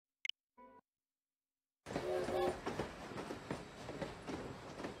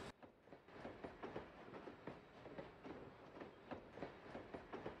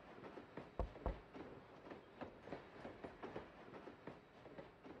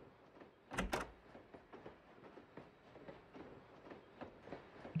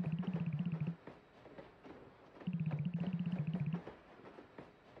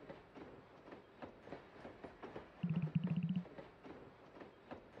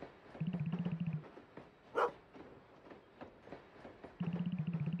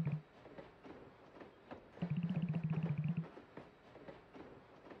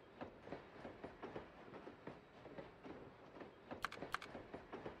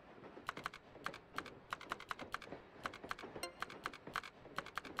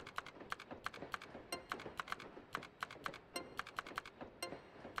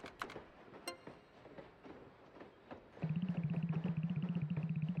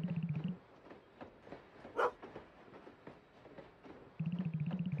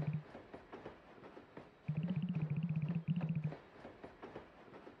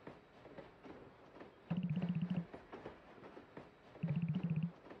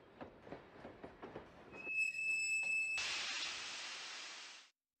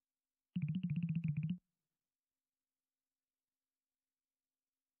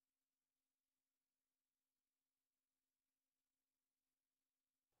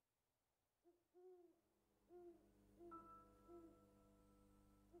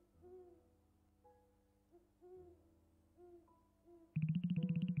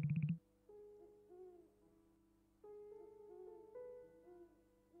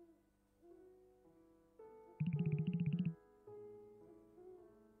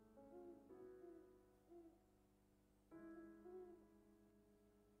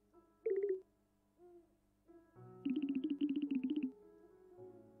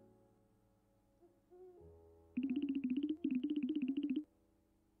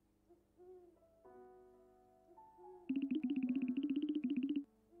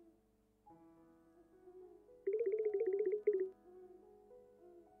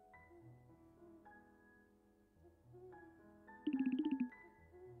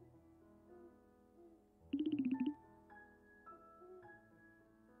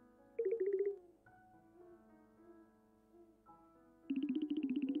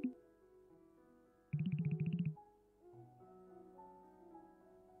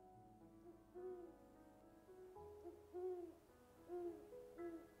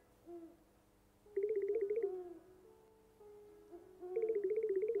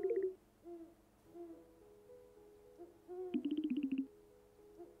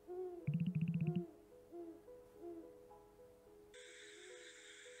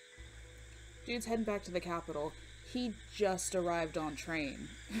Dude's heading back to the capital. He just arrived on train.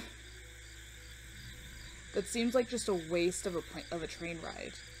 That seems like just a waste of a train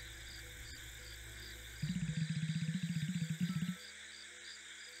ride.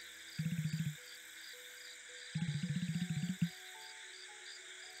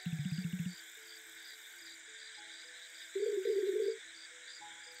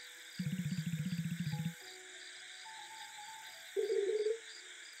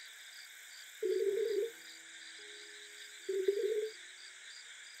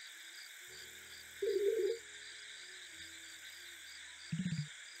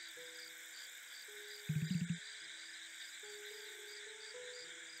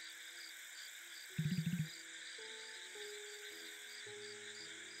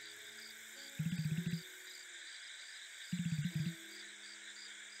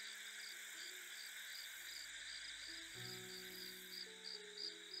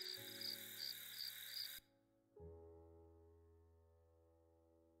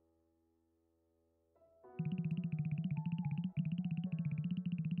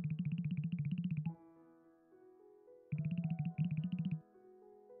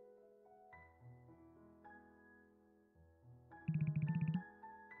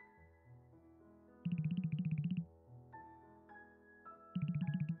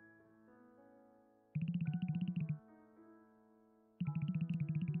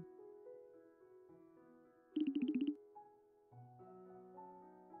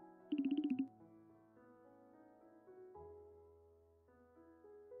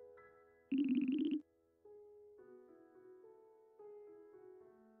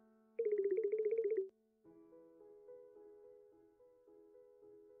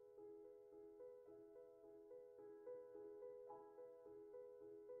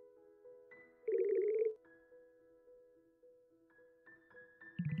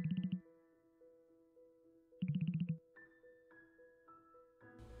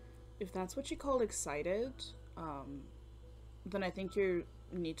 If that's what you call excited, then I think you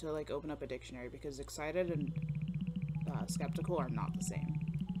need to like open up a dictionary because excited and skeptical are not the same.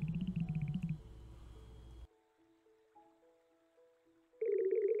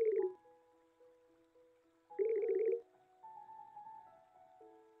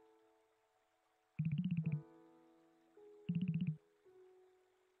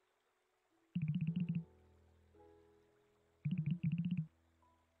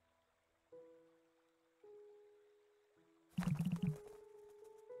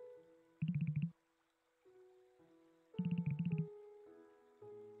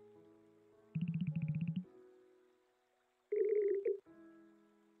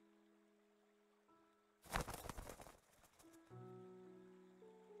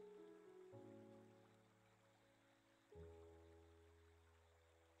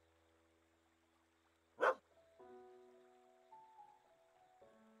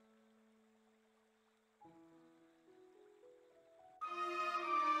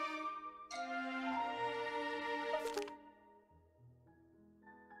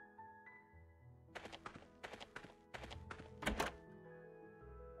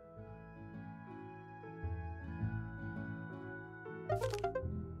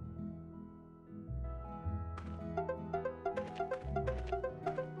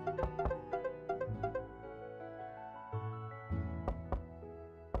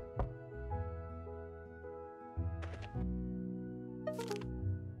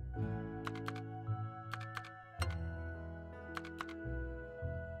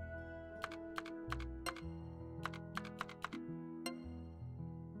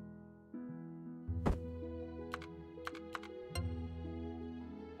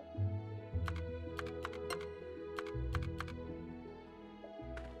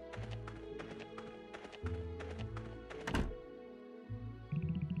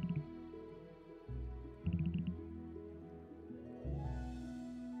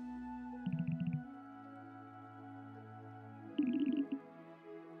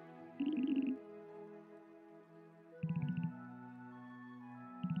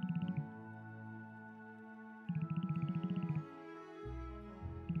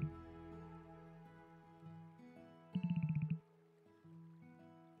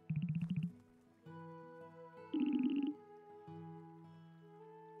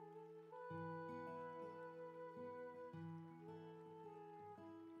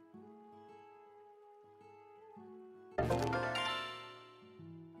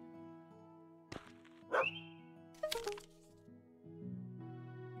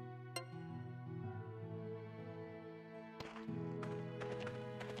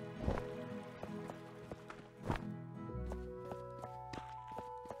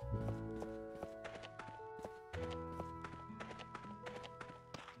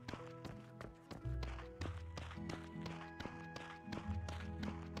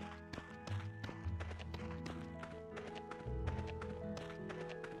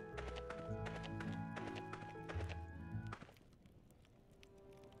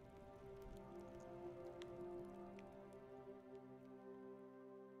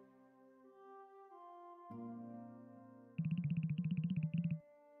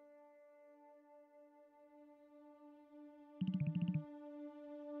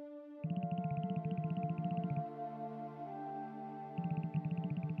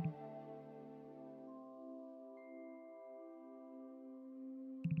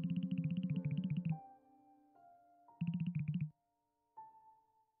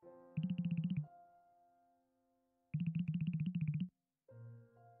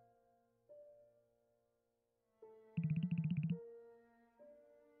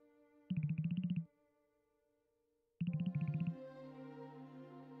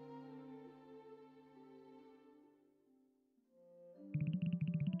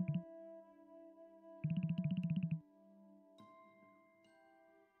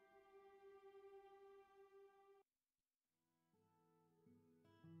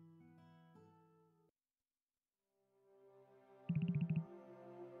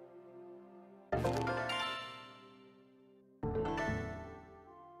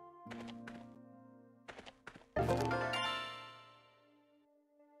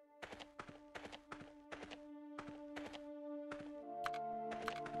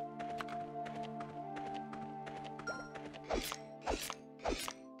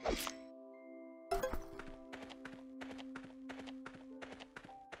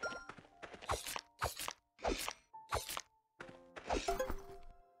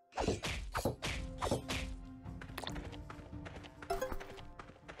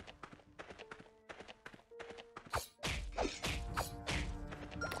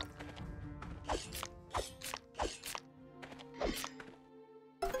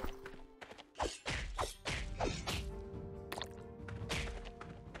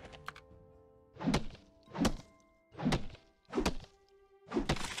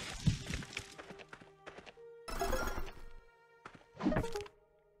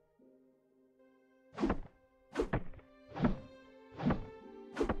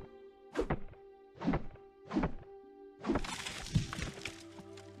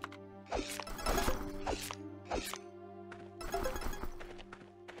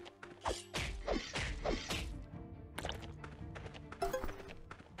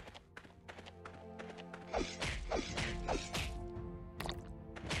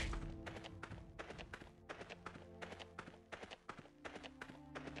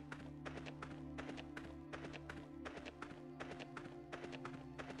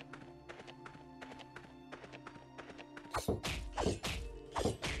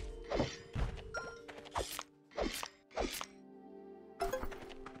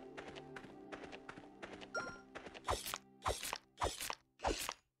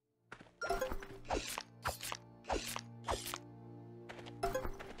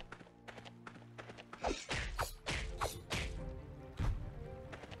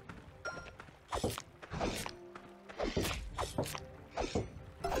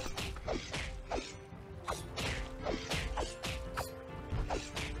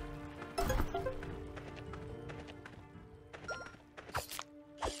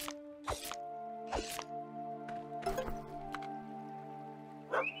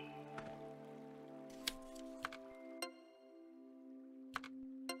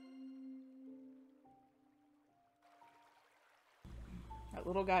 That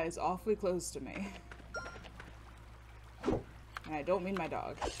little guy is awfully close to me. And I don't mean my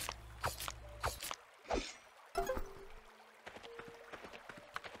dog.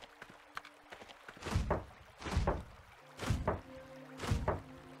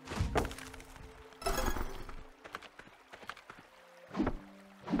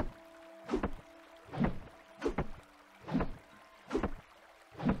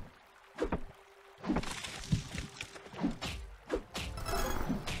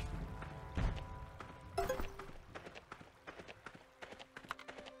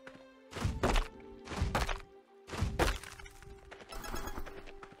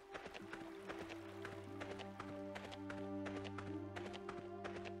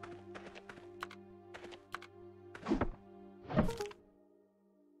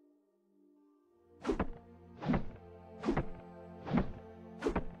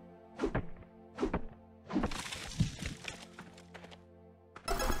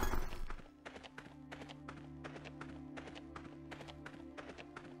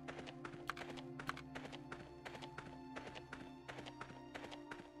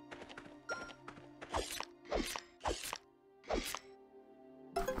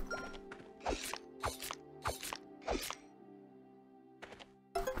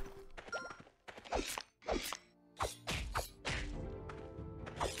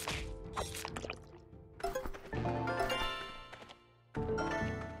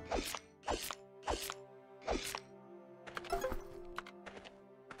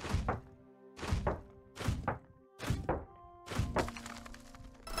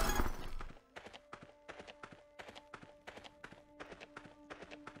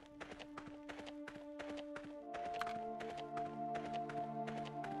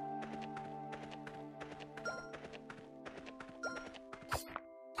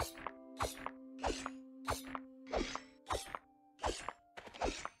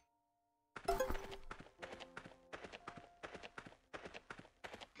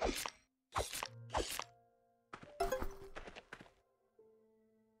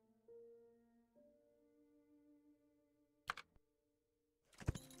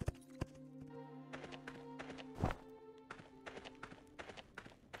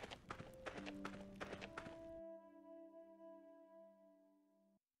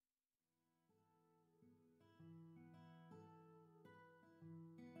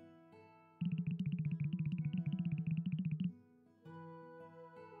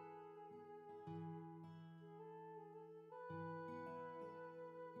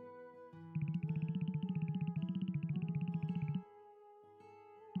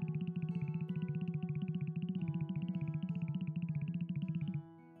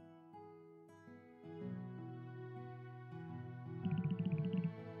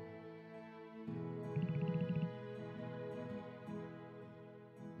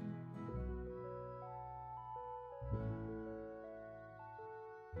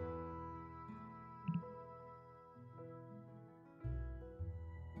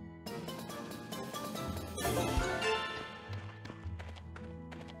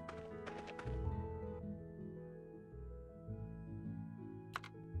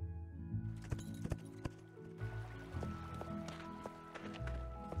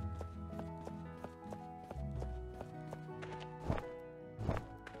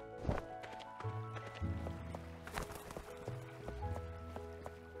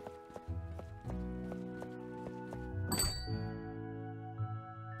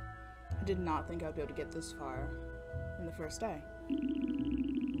 did not think I'd be able to get this far in the first day.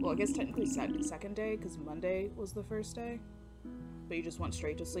 Well, I guess technically second day, because Monday was the first day. But you just went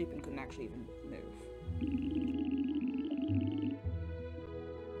straight to sleep and couldn't actually even move.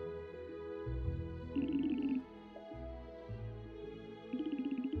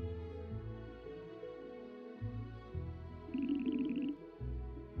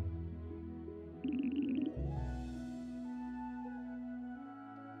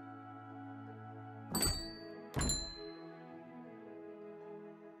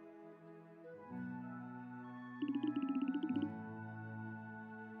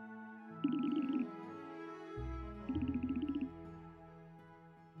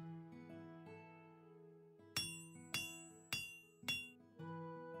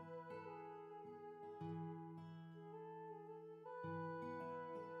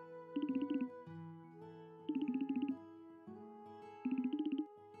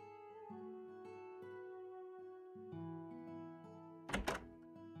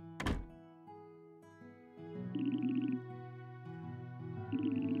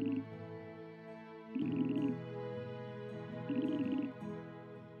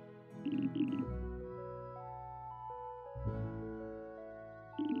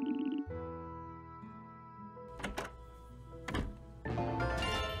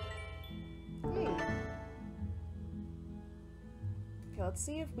 Let's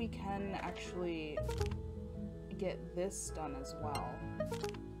see if we can actually get this done as well.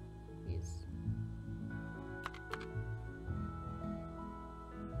 Please.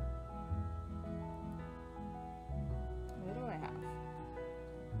 What do I have?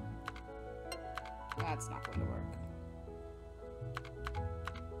 That's not going to work.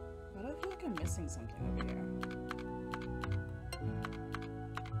 But I feel like I'm missing something over here.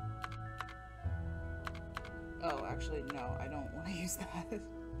 Oh, actually, no, I don't want to use that.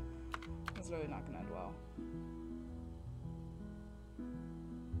 That's really not going to end well.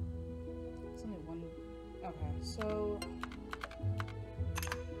 There's only one... Okay, so...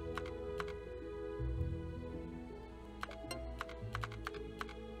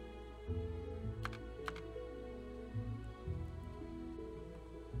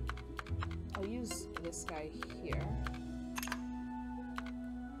 I'll use this guy here.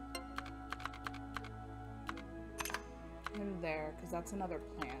 There, because that's another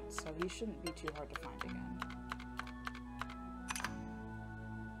plant, so he shouldn't be too hard to find again.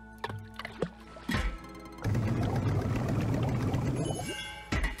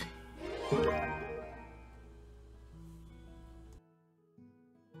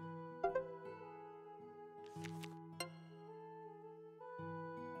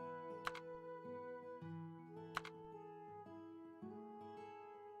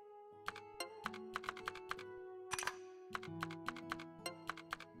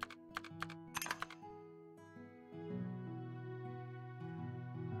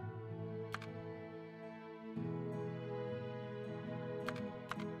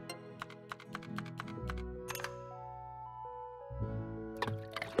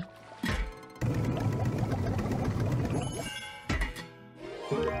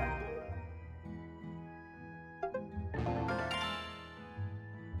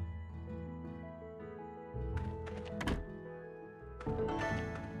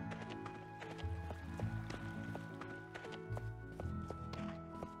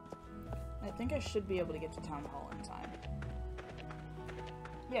 I think I should be able to get to Town Hall in time.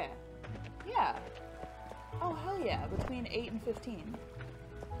 Yeah. Yeah. Oh, hell yeah. Between 8 and 15.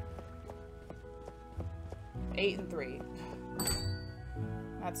 8 and 3.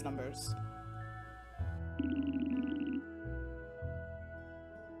 That's numbers.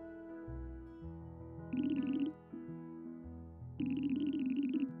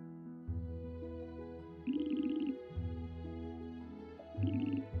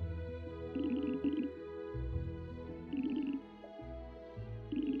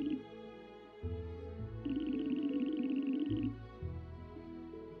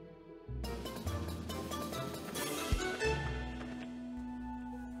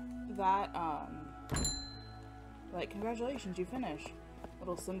 That, like, congratulations, you finished.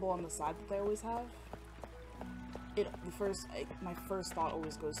 Little symbol on the side that they always have. My first thought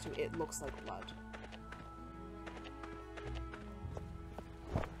always goes to, it looks like blood.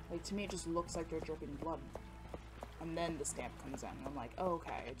 Like, to me, it just looks like they're dripping blood. And then the stamp comes in, and I'm like, oh,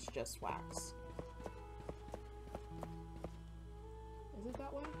 okay, it's just wax. Is it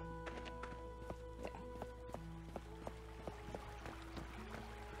that way? Yeah.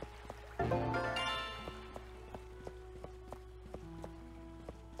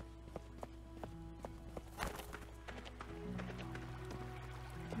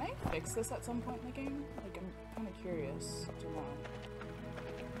 Can I fix this at some point in the game? Like, I'm kind of curious to know.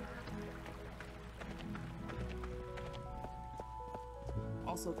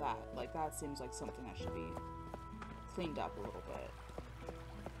 Also that seems like something that should be cleaned up a little bit.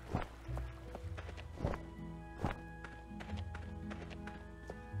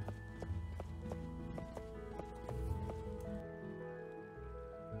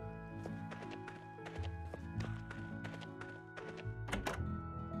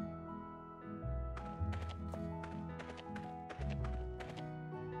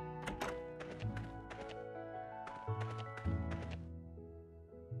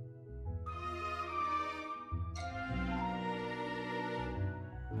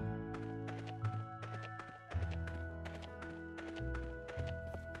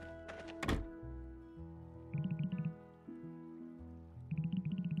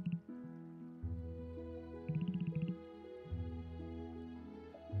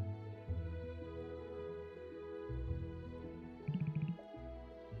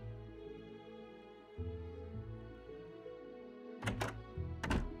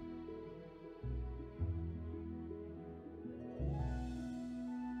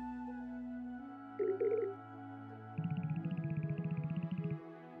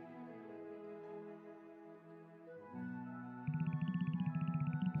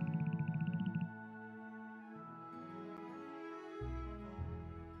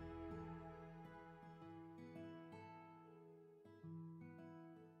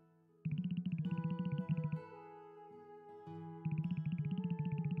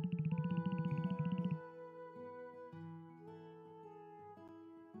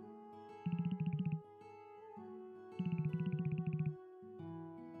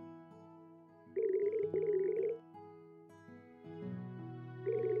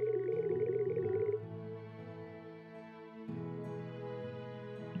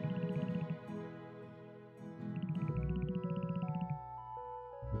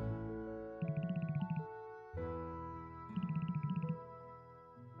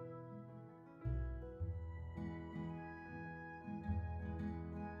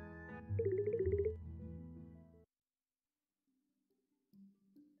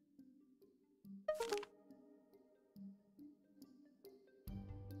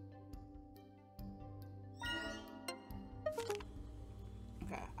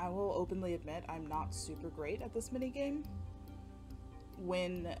 Okay, I will openly admit I'm not super great at this minigame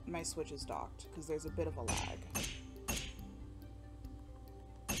when my Switch is docked, because there's a bit of a lag.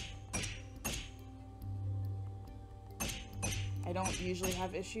 I don't usually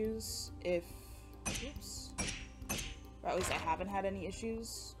have issues if... Oops. Or at least I haven't had any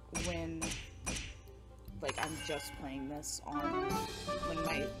issues when, like, I'm just playing this on...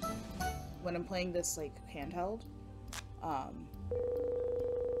 When I'm playing this, like, handheld.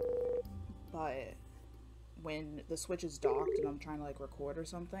 But when the Switch is docked and I'm trying to, like, record or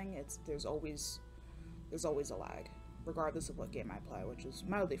something, there's always a lag, regardless of what game I play, which is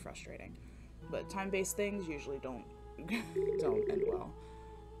mildly frustrating. But time-based things usually don't don't end well.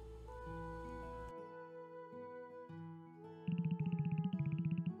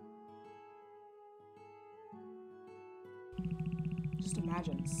 Just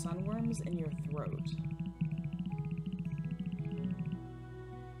imagine sunworms in your throat.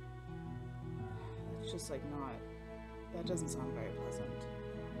 It's just like not... That doesn't sound very pleasant.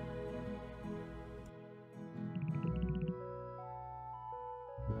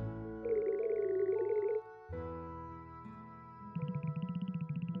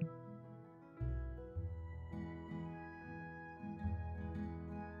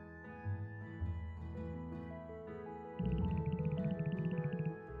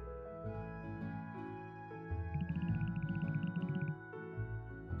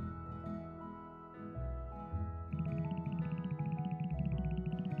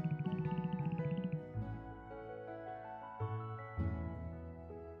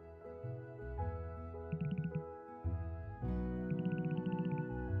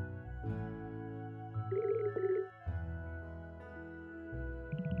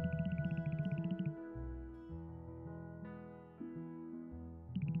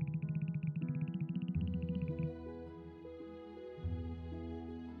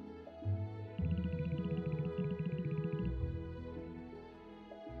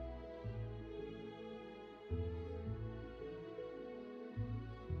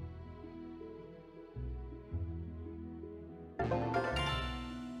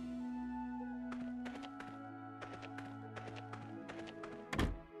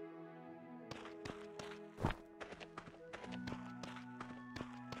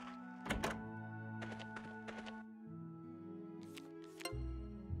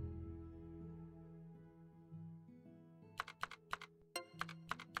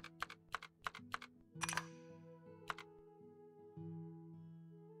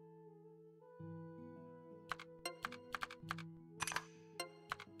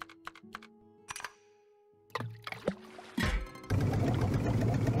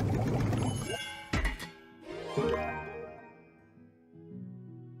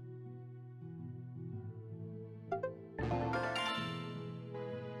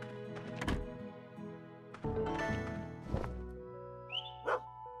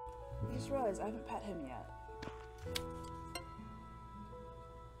 realized I haven't pet him yet.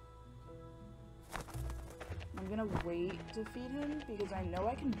 I'm gonna wait to feed him because I know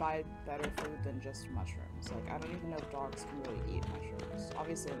I can buy better food than just mushrooms. Like, I don't even know if dogs can really eat mushrooms.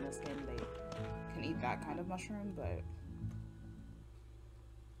 Obviously in this game they can eat that kind of mushroom, but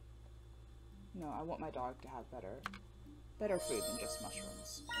no, I want my dog to have better food than just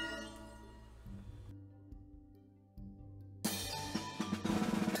mushrooms.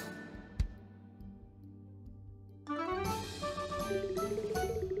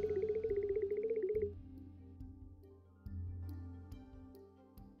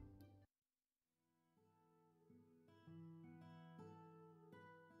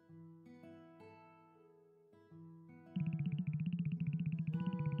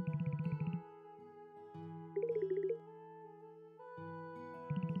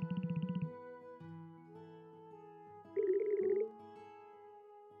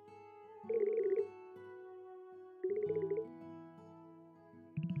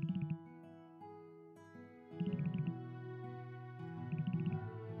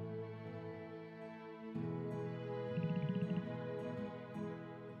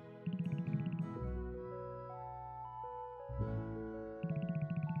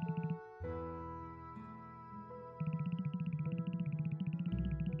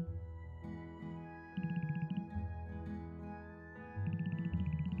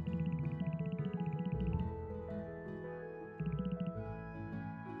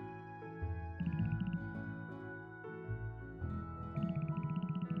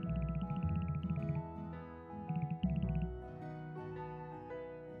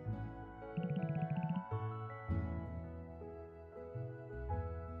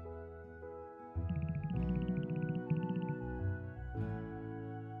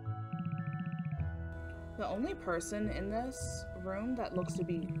 The only person in this room that looks to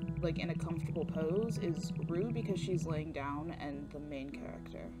be like in a comfortable pose is Rue because she's laying down and the main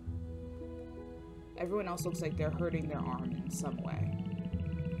character. Everyone else looks like they're hurting their arm in some way.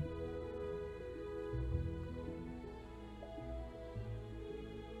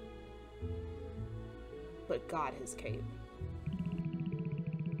 But God, his cape.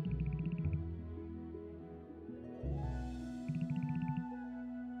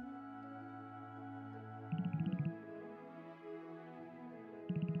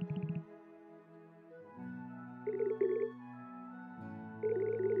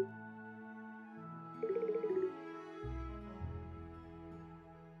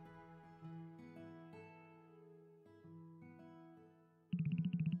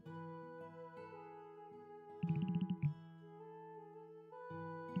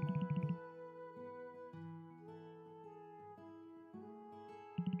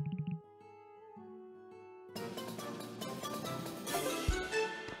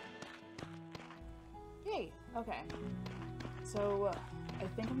 Okay, so I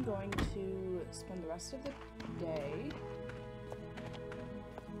think I'm going to spend the rest of the day.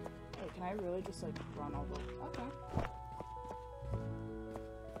 Wait, can I really just like run all the way? Okay.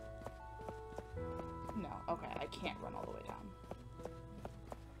 No, okay, I can't run all the way down.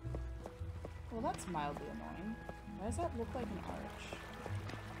 Well, that's mildly annoying. Why does that look like an arch?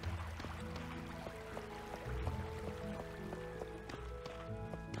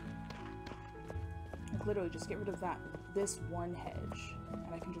 Literally just get rid of this one hedge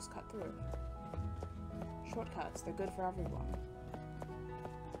and I can just cut through. Shortcuts, they're good for everyone.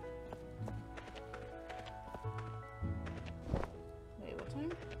 Wait, what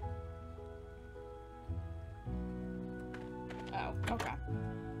time? Oh, okay.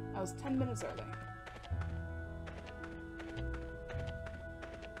 I was 10 minutes early.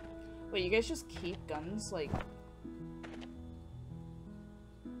 Wait, you guys just keep guns, like...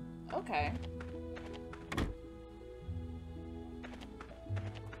 Okay.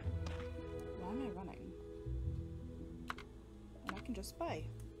 Just by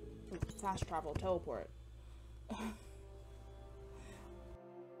fast travel teleport.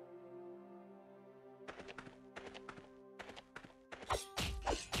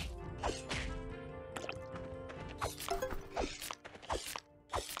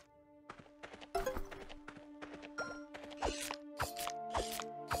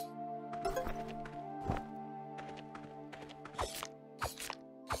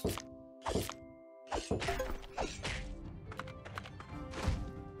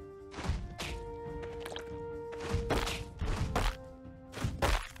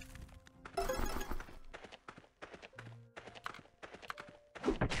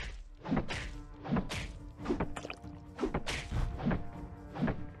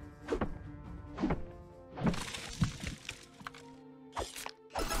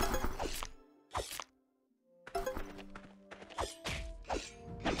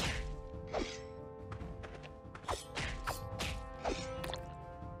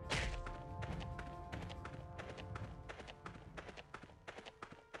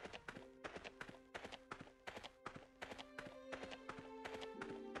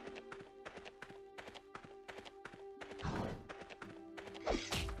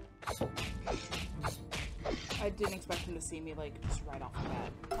 I didn't expect him to see me, like, just right off the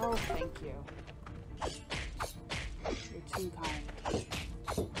bat. Oh, thank you. You're too kind.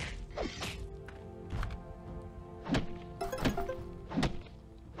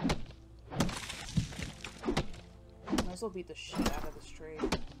 Might as well beat the shit out of this tree.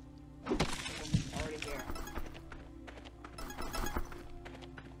 I'm already here.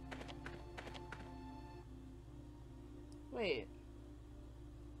 Wait.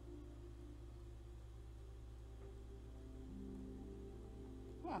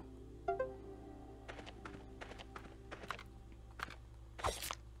 Huh.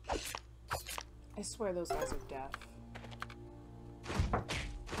 I swear those guys are deaf.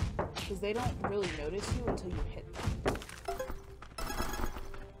 Because they don't really notice you until you hit them.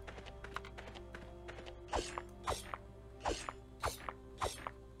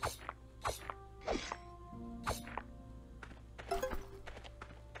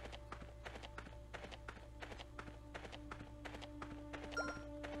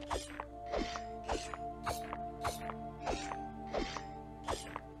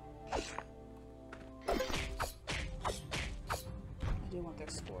 I do want their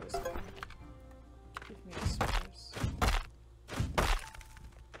spores, though. Give me the spores.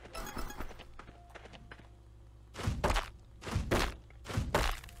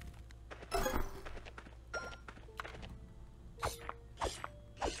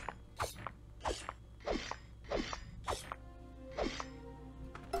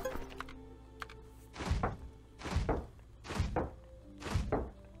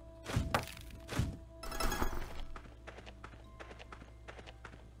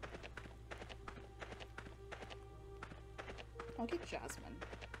 I'll get Jasmine.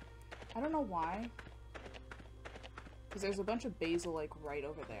 I don't know why. Because there's a bunch of basil, like, right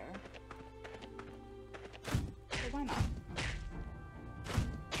over there. So why not?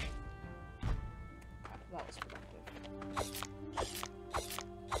 Okay, that was productive.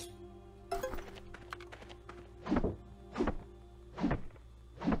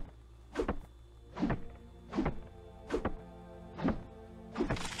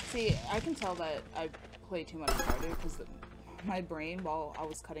 See, I can tell that I play too much harder because my brain, while I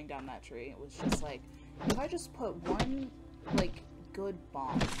was cutting down that tree, it was just like, if I just put one, like, good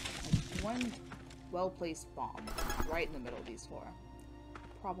bomb, like, one well-placed bomb right in the middle of these four,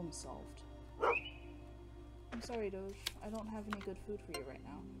 problem solved. I'm sorry, Doge. I don't have any good food for you right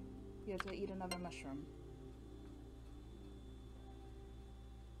now. You have to eat another mushroom.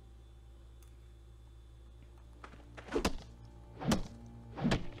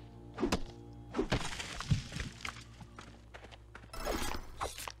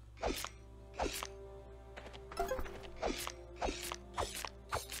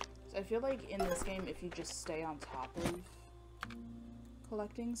 I feel like in this game, if you just stay on top of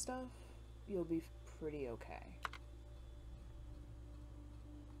collecting stuff, you'll be pretty okay.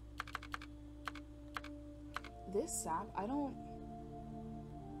 This sap, I don't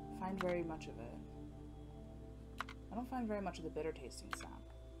find very much of it. I don't find very much of the bitter tasting sap.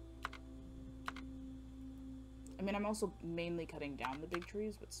 I mean, I'm also mainly cutting down the big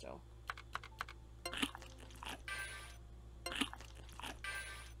trees, but still.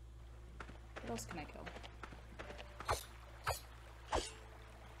 What else can I kill?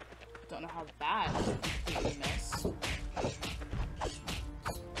 Don't know how that completely missed.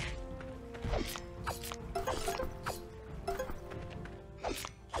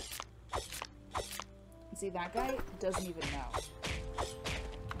 See, that guy doesn't even know.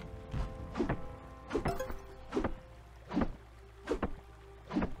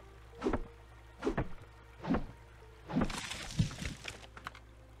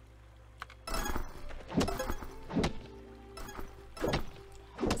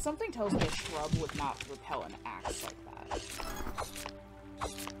 Something tells me a shrub would not repel an axe like that.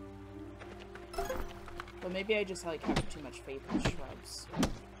 But maybe I just like have too much faith in shrubs.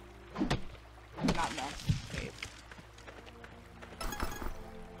 Not enough faith.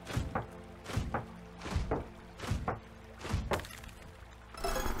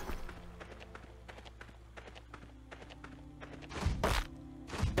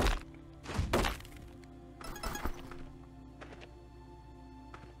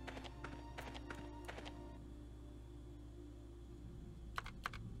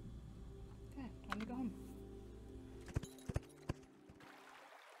 Time to go home.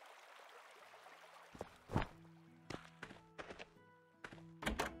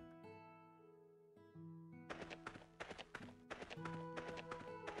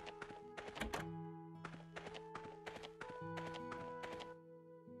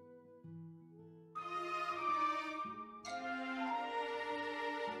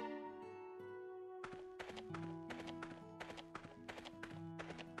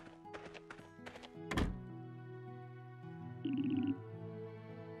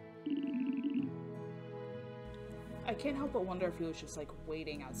 can't help but wonder if he was just like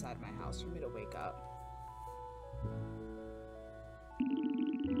waiting outside my house for me to wake up.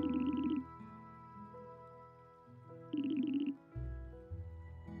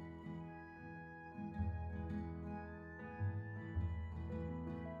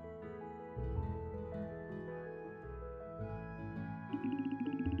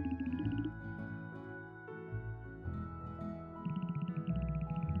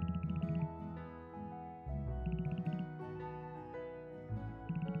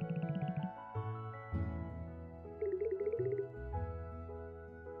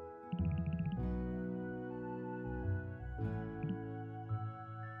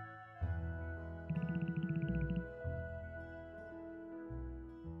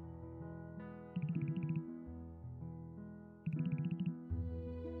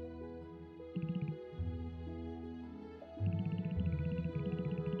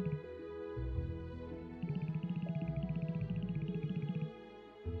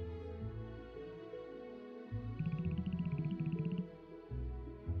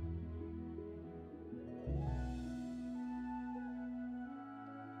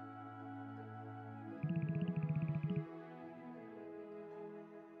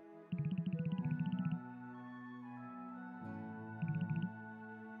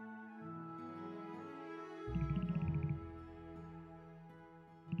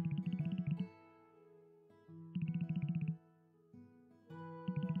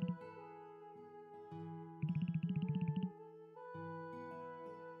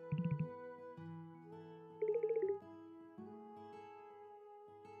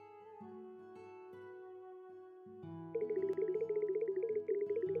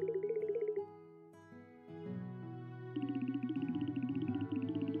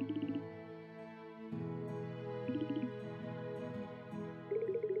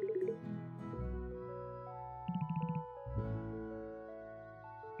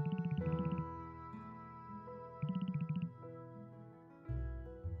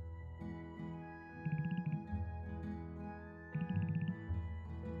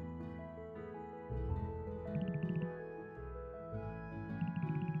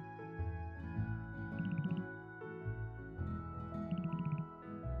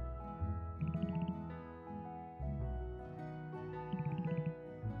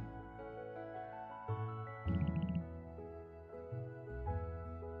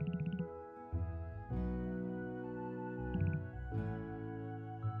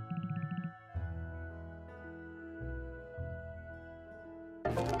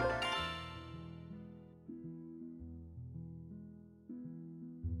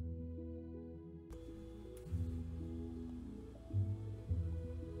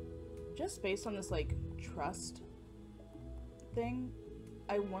 Just based on this, like, trust thing,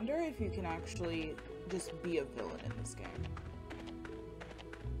 I wonder if you can actually just be a villain in this game.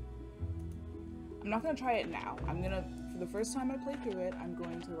 I'm not gonna try it now. I'm gonna, for the first time I play through it, I'm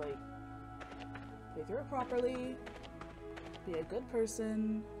going to, like, play through it properly, be a good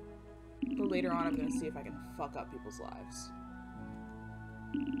person, but later on I'm gonna see if I can fuck up people's lives.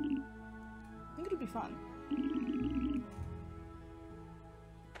 I think it'll be fun.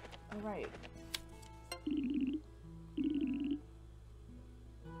 Alright.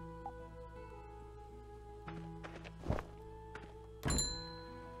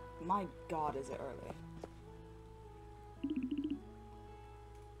 My god, is it early.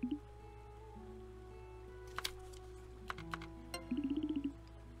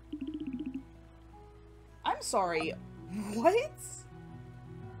 I'm sorry. What?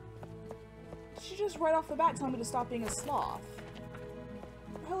 She just right off the bat told me to stop being a sloth.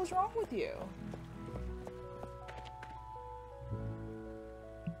 What the hell is wrong with you?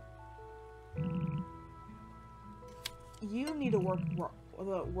 You need to work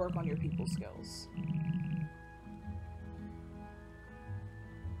on your people skills.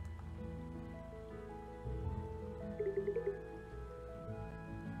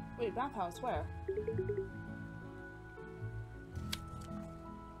 Wait, bathhouse, where?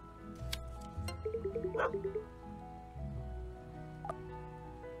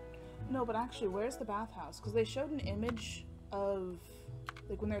 No, but actually, where's the bathhouse? Because they showed an image of,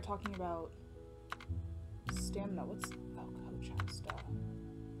 like, when they were talking about stamina. What's, oh, coach house stuff.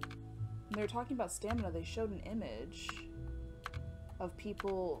 When they were talking about stamina, they showed an image of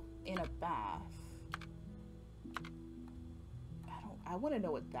people in a bath. I want to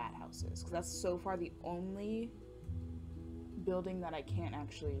know what that house is, because that's so far the only building that I can't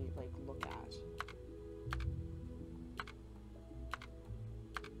actually, like, look at.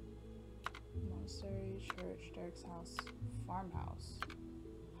 Monastery, church, Derek's house, farmhouse,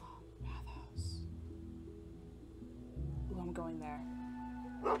 bathhouse. I'm going there.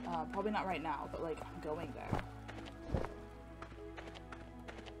 Probably not right now, but like, I'm going there.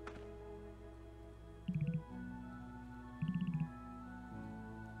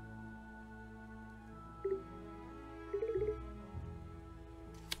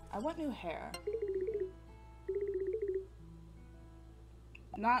 I want new hair.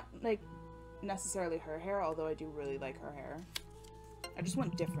 Not, like, necessarily her hair, although I do really like her hair. I just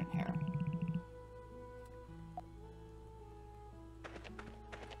want different hair.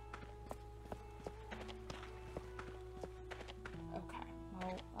 Okay,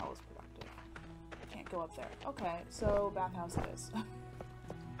 well, that was productive. Can't go up there. Okay, so bathhouse it is.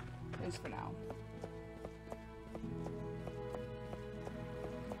 At least for now.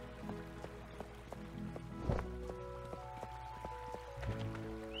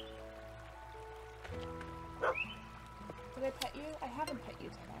 Did I pet you? I haven't pet you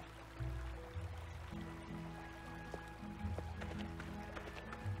today.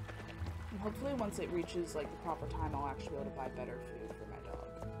 And hopefully once it reaches like the proper time, I'll actually be able to buy better food for my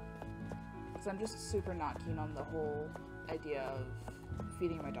dog. Because I'm just super not keen on the whole idea of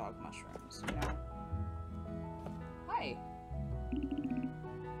feeding my dog mushrooms, you know? Hi!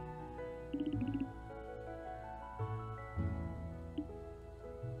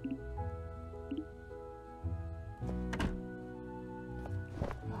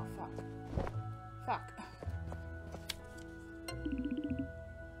 Oh, fuck. Fuck.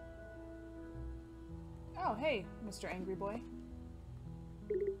 Oh, hey, Mr. Angry Boy.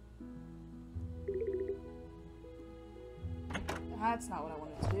 That's not what I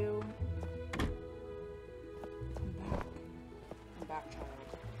wanted to do. Come back. Come back, child.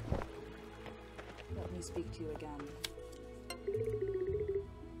 Let me speak to you again.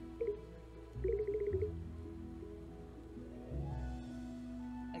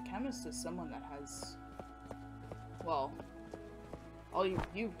 A chemist is someone that has... Well,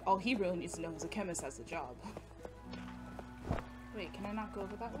 all he really needs to know is a chemist has a job. Wait, can I not go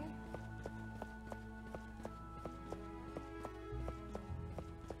over that way?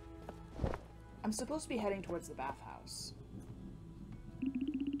 I'm supposed to be heading towards the bathhouse.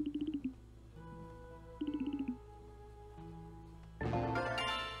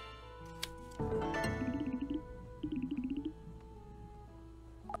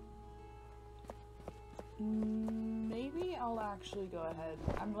 Maybe I'll actually go ahead.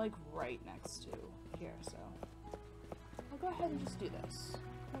 I'm like right next to here, so I'll go ahead and just do this.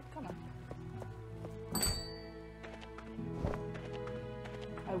 Oh, come on.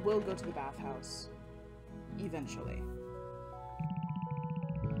 I will go to the bathhouse. Eventually.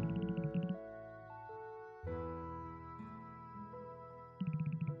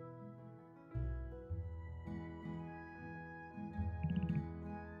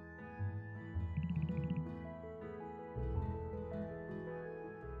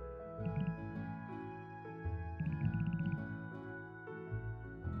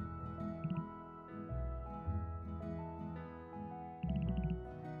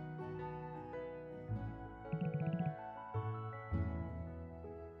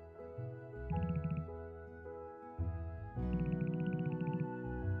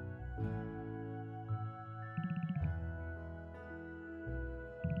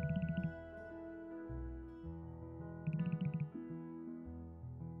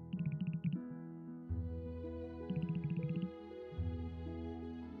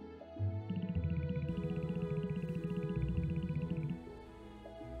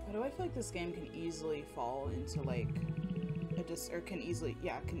 I feel like this game can easily fall into like can easily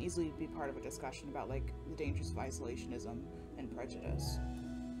be part of a discussion about like the dangers of isolationism and prejudice.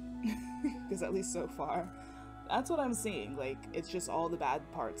 Because at least so far, that's what I'm seeing. Like, it's just all the bad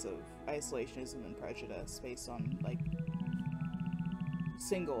parts of isolationism and prejudice based on like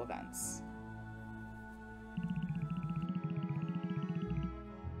single events.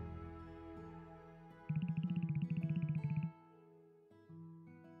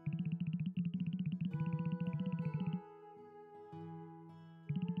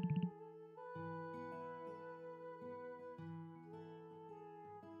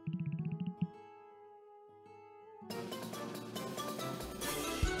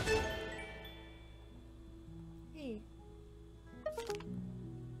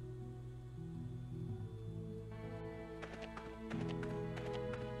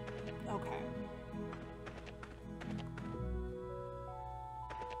 Okay.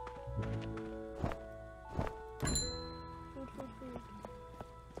 Food.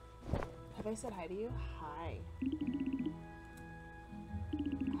 Have I said hi to you? Hi.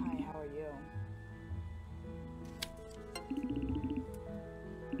 Hi, how are you?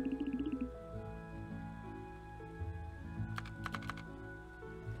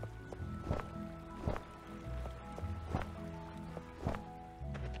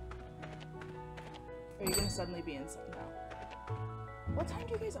 suddenly be inside. No. What time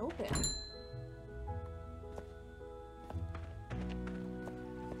do you guys open?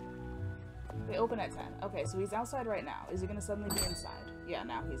 They open at 10. Okay, so he's outside right now. Is he gonna suddenly be inside? Yeah,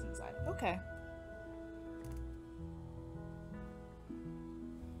 now he's inside. Okay.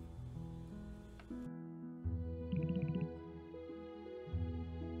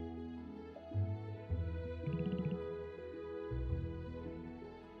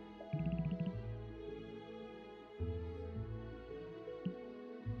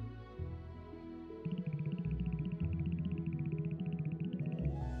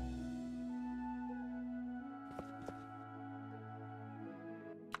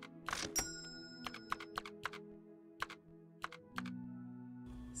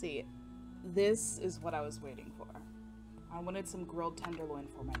 See, this is what I was waiting for. I wanted some grilled tenderloin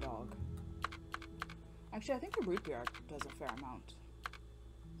for my dog. Actually, I think the root beer does a fair amount.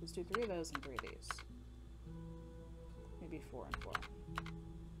 Let's do 3 of those and 3 of these. Maybe 4 and 4.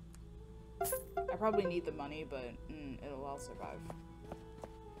 I probably need the money, but I'll survive.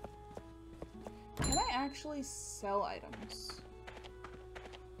 Can I actually sell items?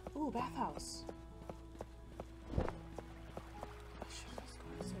 Ooh, bathhouse.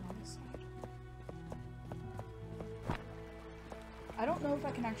 I don't know if I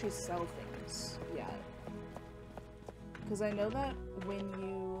can actually sell things yet. Because I know that when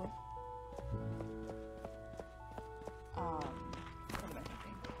you... what am I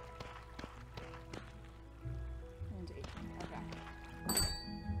thinking? And 18, okay.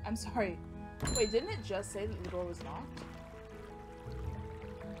 I'm sorry. Wait, didn't it just say that the door was locked?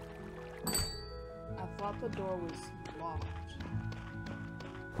 I thought the door was locked.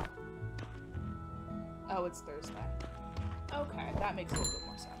 Oh, it's Thursday. Okay, that makes a little bit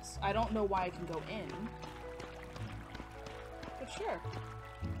more sense. I don't know why I can go in, but sure.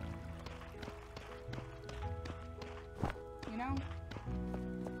 You know?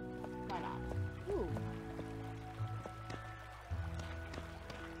 Why not? Ooh.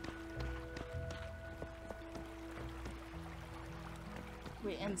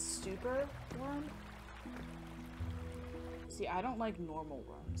 Wait, and stupor worm? See, I don't like normal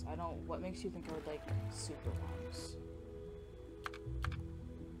worms. I don't... What makes you think I would like super worms?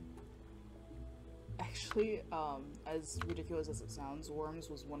 Actually, as ridiculous as it sounds, worms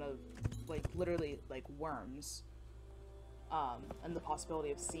was one of, like, literally, like, worms. And the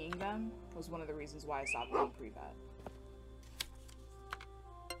possibility of seeing them was one of the reasons why I stopped playing pre-vet.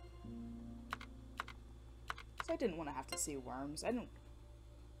 So I didn't want to have to see worms. I didn't...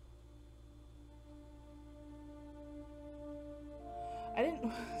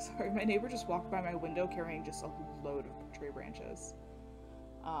 Sorry, my neighbor just walked by my window carrying just a load of tree branches.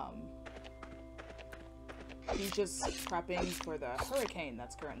 He's just prepping for the hurricane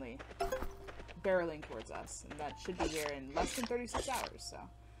that's currently barreling towards us, and that should be here in less than 36 hours, so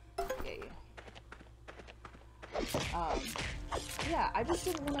yay. Yeah, I just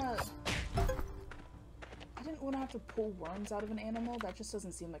didn't want to have to pull worms out of an animal. That just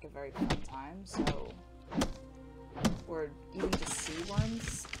doesn't seem like a very fun time, so... Or even just sea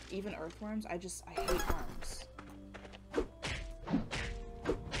worms, even earthworms. I hate worms.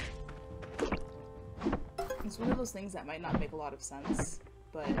 It's one of those things that might not make a lot of sense,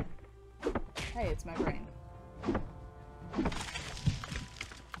 but hey, it's my brain.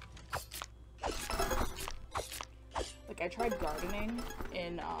 Like, I tried gardening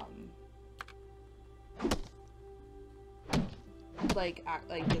in, like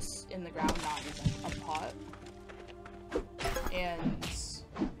just in the ground, not in a pot. And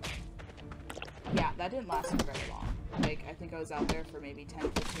yeah, that didn't last for very long. Like, I think I was out there for maybe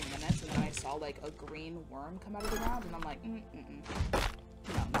 10-15 minutes, and then I saw, like, a green worm come out of the ground, and I'm like, no,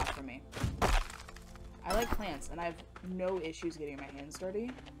 not for me. I like plants, and I have no issues getting my hands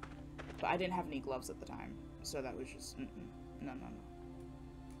dirty, but I didn't have any gloves at the time, so that was just, no,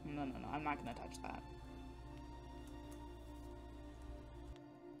 I'm not gonna touch that.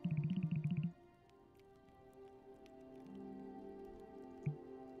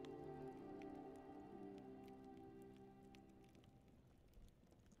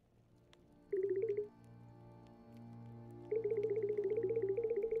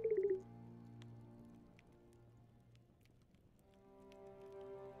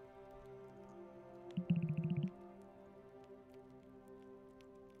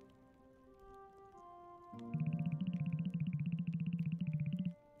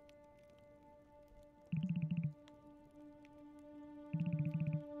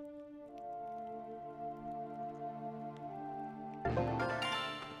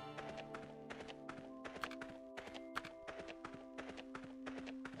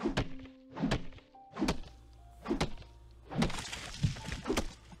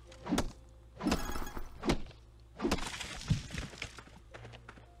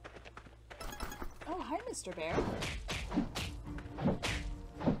 hi, Mr. Bear.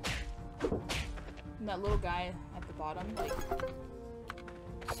 And that little guy at the bottom, like,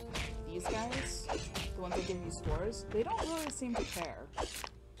 these guys, the ones that give you scores, they don't really seem to care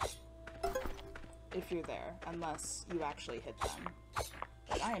if you're there, unless you actually hit them.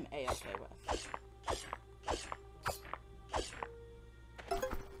 Which I am A-okay with.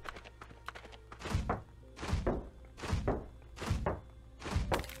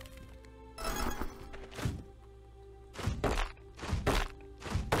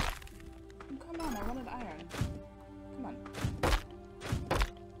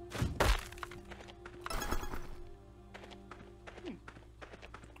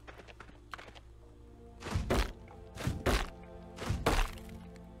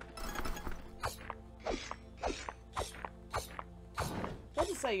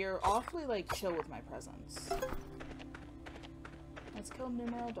 You're awfully, like, chill with my presence. Let's kill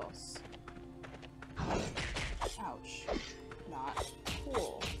numero dos. Ouch. Not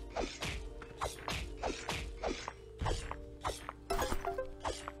cool.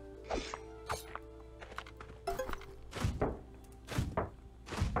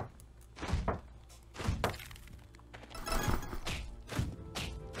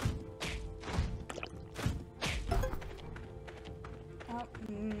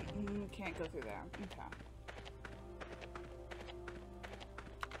 Can't go through there. Okay.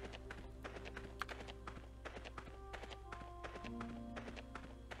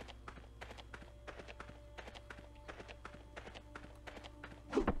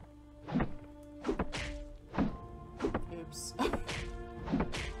 Oops.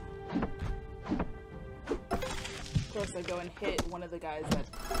 Of course, I go and hit one of the guys that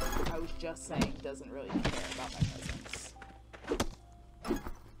I was just saying doesn't really care about my presence.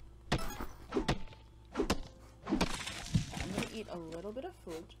 A little bit of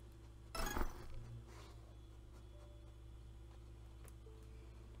food.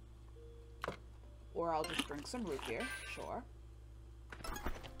 Or I'll just drink some root beer, sure.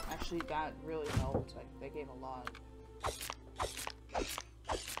 Actually, that really helped. Like, they gave a lot.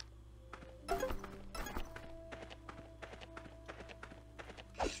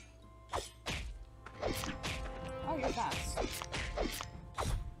 Oh, you're fast.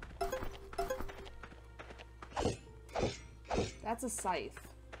 That's a scythe.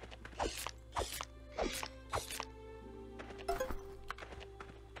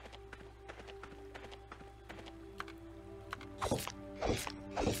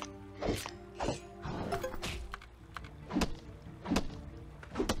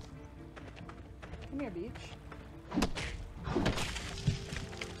 Come here, Beach.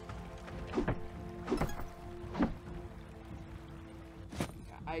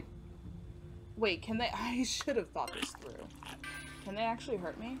 Okay, wait, can they? I should have thought this through. Can they actually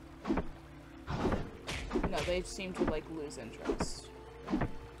hurt me? No, they seem to, like, lose interest.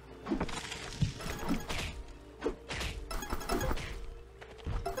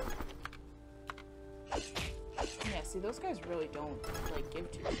 Yeah, see, those guys really don't, like, give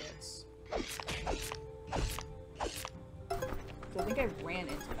two shits. So I think I ran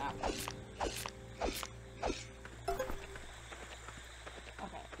into that one.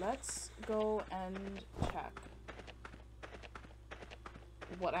 Okay, let's go and check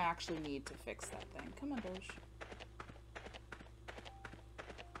what I actually need to fix that thing. Come on, Doge.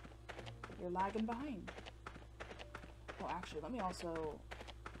 You're lagging behind. Oh, actually, let me also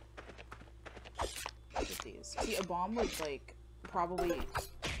get these. See, a bomb would, like, probably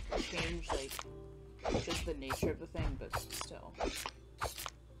change, like, just the nature of the thing, but still. I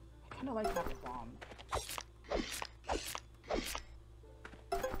kind of like having a bomb.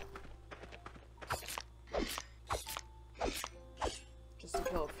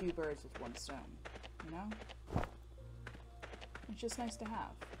 Kill a few birds with one stone, you know? It's just nice to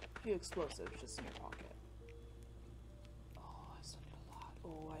have. A few explosives just in your pocket. Oh, I still need a lot.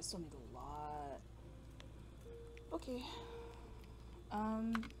 Oh, I still need a lot. Okay.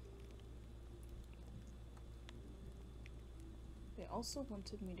 They also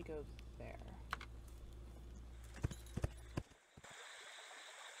wanted me to go there.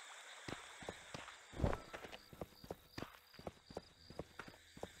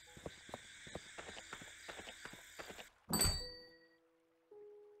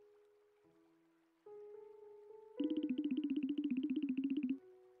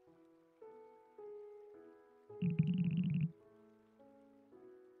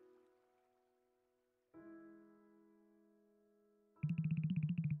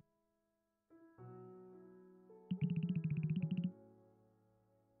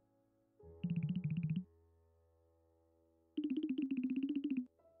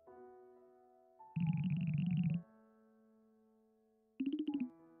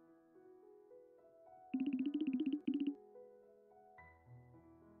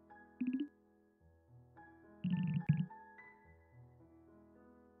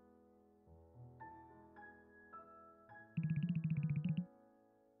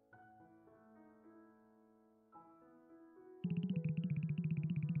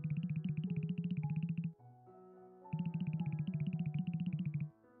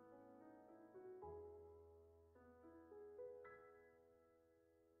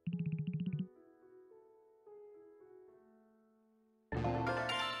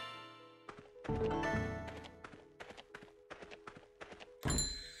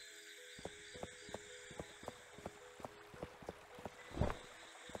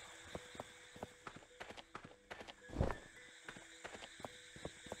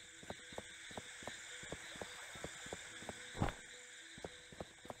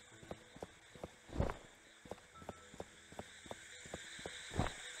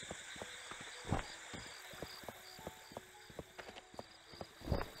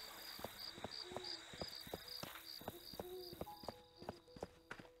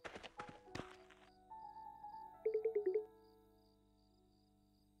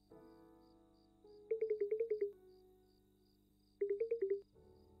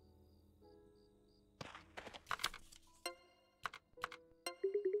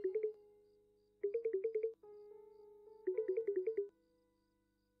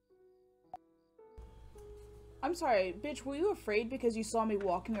 I'm sorry, bitch, were you afraid because you saw me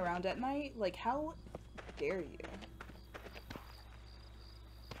walking around at night? Like, how dare you?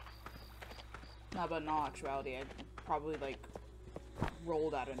 No, but in all actuality, I probably, like,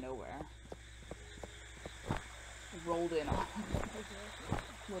 rolled out of nowhere. Rolled in on.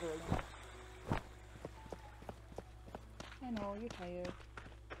 Literally. I know, you're tired.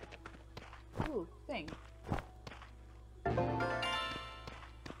 Ooh, thing.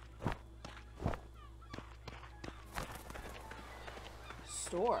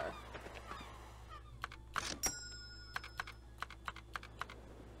 Store.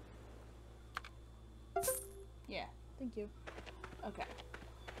 Yeah, thank you. Okay.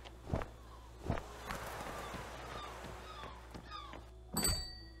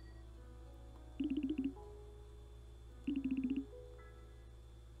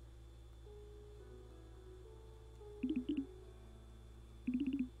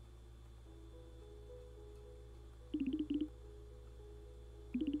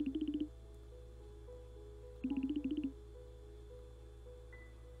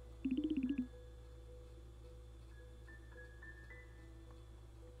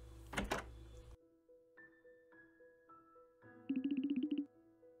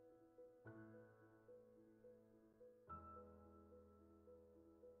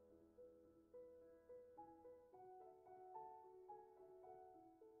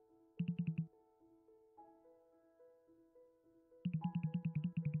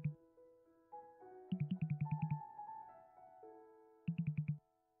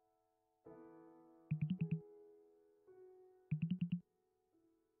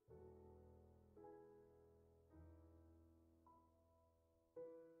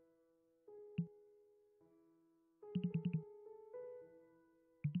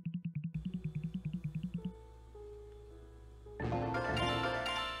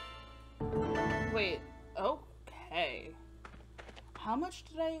 Wait, okay. How much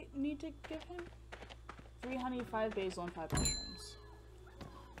did I need to give him? 3 honey, 5 basil, and 5 mushrooms.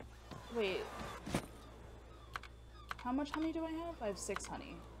 Wait. How much honey do I have? I have 6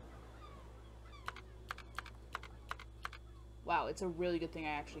 honey. Wow, it's a really good thing I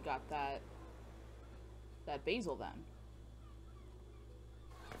actually got that basil then.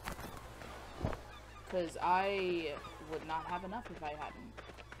 Because I would not have enough if I hadn't.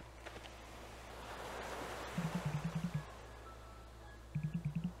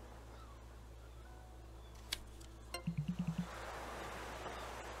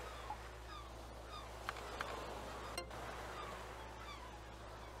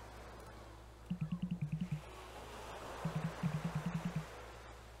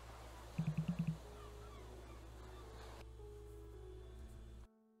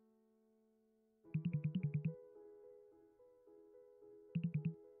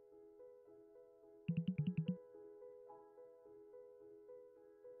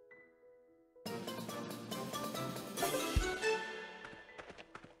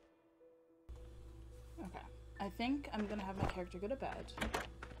 I think I'm gonna have my character go to bed.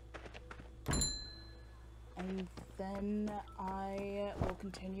 And then I will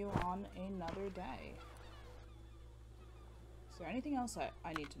continue on another day. Is there anything else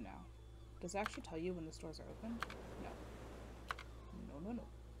I need to know? Does it actually tell you when the stores are open? No. No.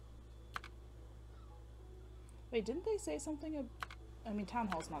 Wait, didn't they say something? I mean, Town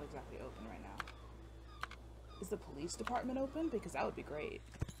Hall's not exactly open right now. Is the police department open? Because that would be great.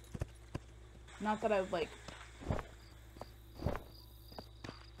 Not that I would, like...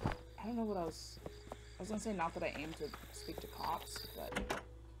 I don't know what I was gonna say, not that I aim to speak to cops, but...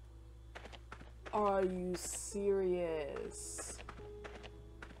 Are you serious?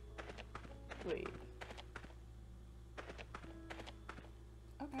 Wait.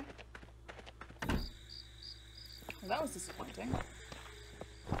 Okay. Well, that was disappointing.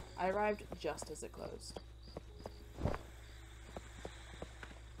 I arrived just as it closed.